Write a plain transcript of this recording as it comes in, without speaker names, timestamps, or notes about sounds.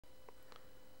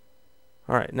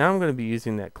Alright, now I'm going to be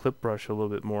using that clip brush a little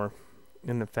bit more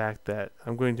in the fact that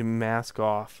I'm going to mask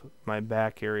off my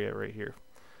back area right here.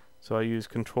 So I use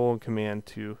Control and Command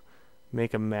to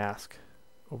make a mask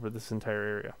over this entire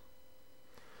area.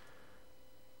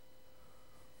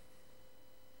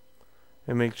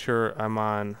 And make sure I'm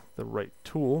on the right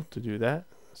tool to do that.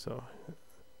 So,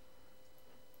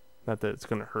 not that it's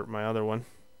going to hurt my other one.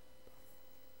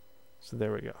 So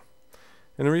there we go.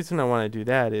 And the reason I want to do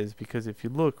that is because if you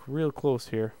look real close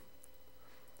here,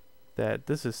 that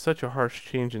this is such a harsh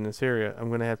change in this area, I'm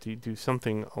going to have to do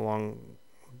something along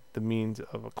the means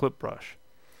of a clip brush.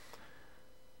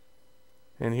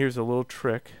 And here's a little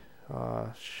trick,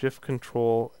 Shift,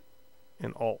 Control,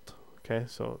 and Alt. Okay,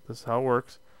 so this is how it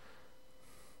works.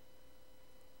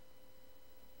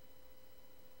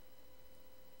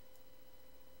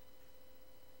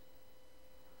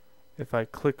 If I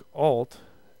click Alt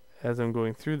as I'm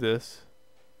going through this,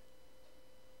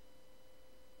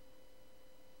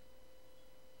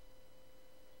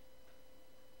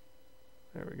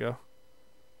 there we go.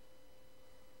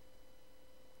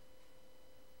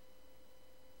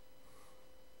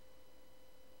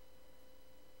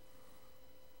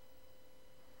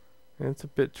 And it's a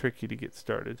bit tricky to get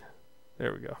started.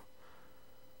 There we go.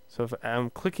 So if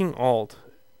I'm clicking Alt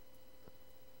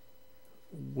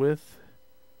with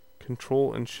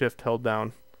Control and Shift held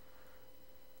down,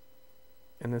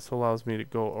 and this allows me to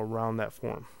go around that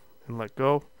form and let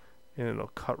go, and it'll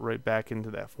cut right back into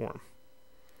that form.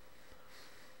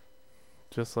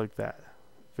 Just like that.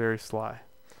 Very sly.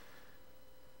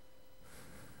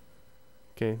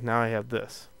 Okay, now I have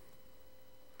this.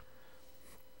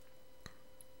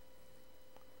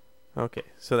 Okay,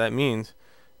 so that means,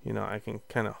 you know, I can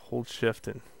kind of hold Shift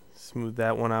and smooth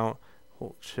that one out,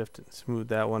 hold Shift and smooth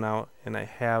that one out, and I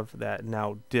have that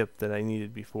now dip that I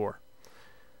needed before.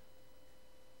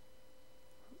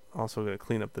 Also going to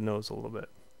clean up the nose a little bit.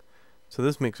 So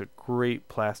this makes a great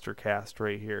plaster cast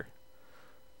right here.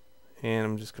 And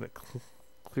I'm just going to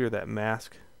clear that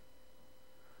mask.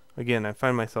 Again, I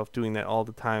find myself doing that all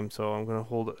the time, so I'm going to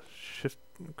hold Shift,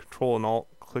 Control, and Alt,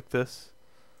 click this.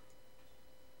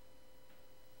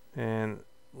 And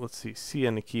let's see, C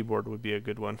on the keyboard would be a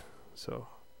good one. So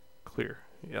clear.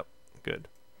 Yep, good.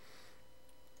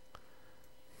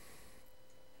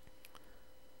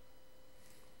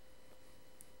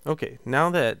 Okay,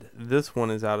 now that this one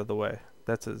is out of the way,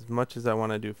 that's as much as I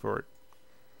want to do for it.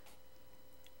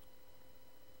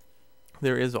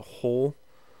 There is a hole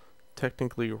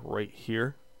technically right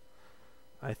here.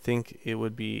 I think it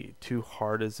would be too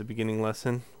hard as a beginning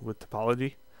lesson with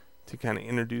topology to kind of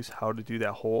introduce how to do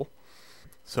that hole.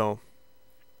 So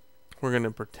we're going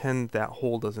to pretend that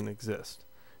hole doesn't exist,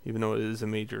 even though it is a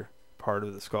major part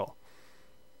of the skull.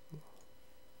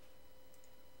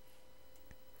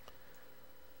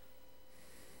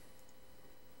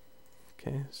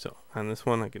 Okay, so on this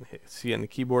one I can hit C on the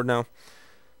keyboard now.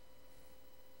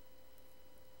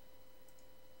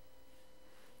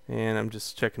 And I'm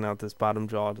just checking out this bottom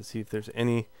jaw to see if there's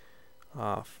any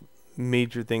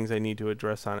major things I need to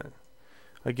address on it.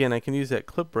 Again, I can use that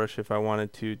clip brush if I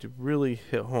wanted to really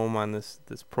hit home on this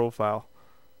profile.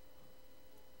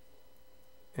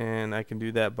 And I can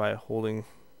do that by holding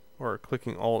or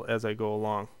clicking Alt as I go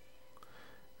along.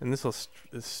 And this will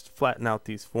flatten out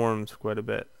these forms quite a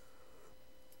bit.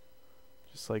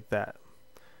 Just like that.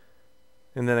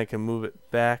 And then I can move it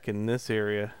back in this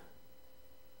area.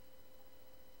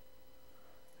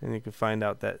 And you can find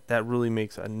out that that really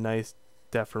makes a nice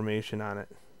deformation on it.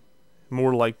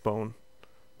 More like bone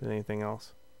than anything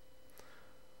else.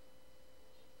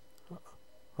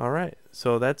 Alright,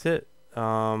 so that's it.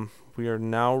 We are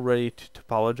now ready to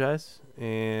topologize,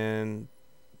 and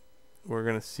we're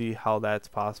going to see how that's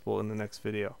possible in the next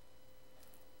video.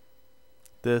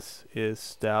 This is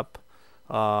step,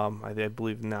 I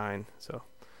believe 9. So,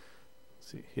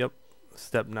 let's see. Yep,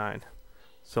 step 9.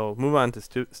 So move on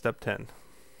to step 10.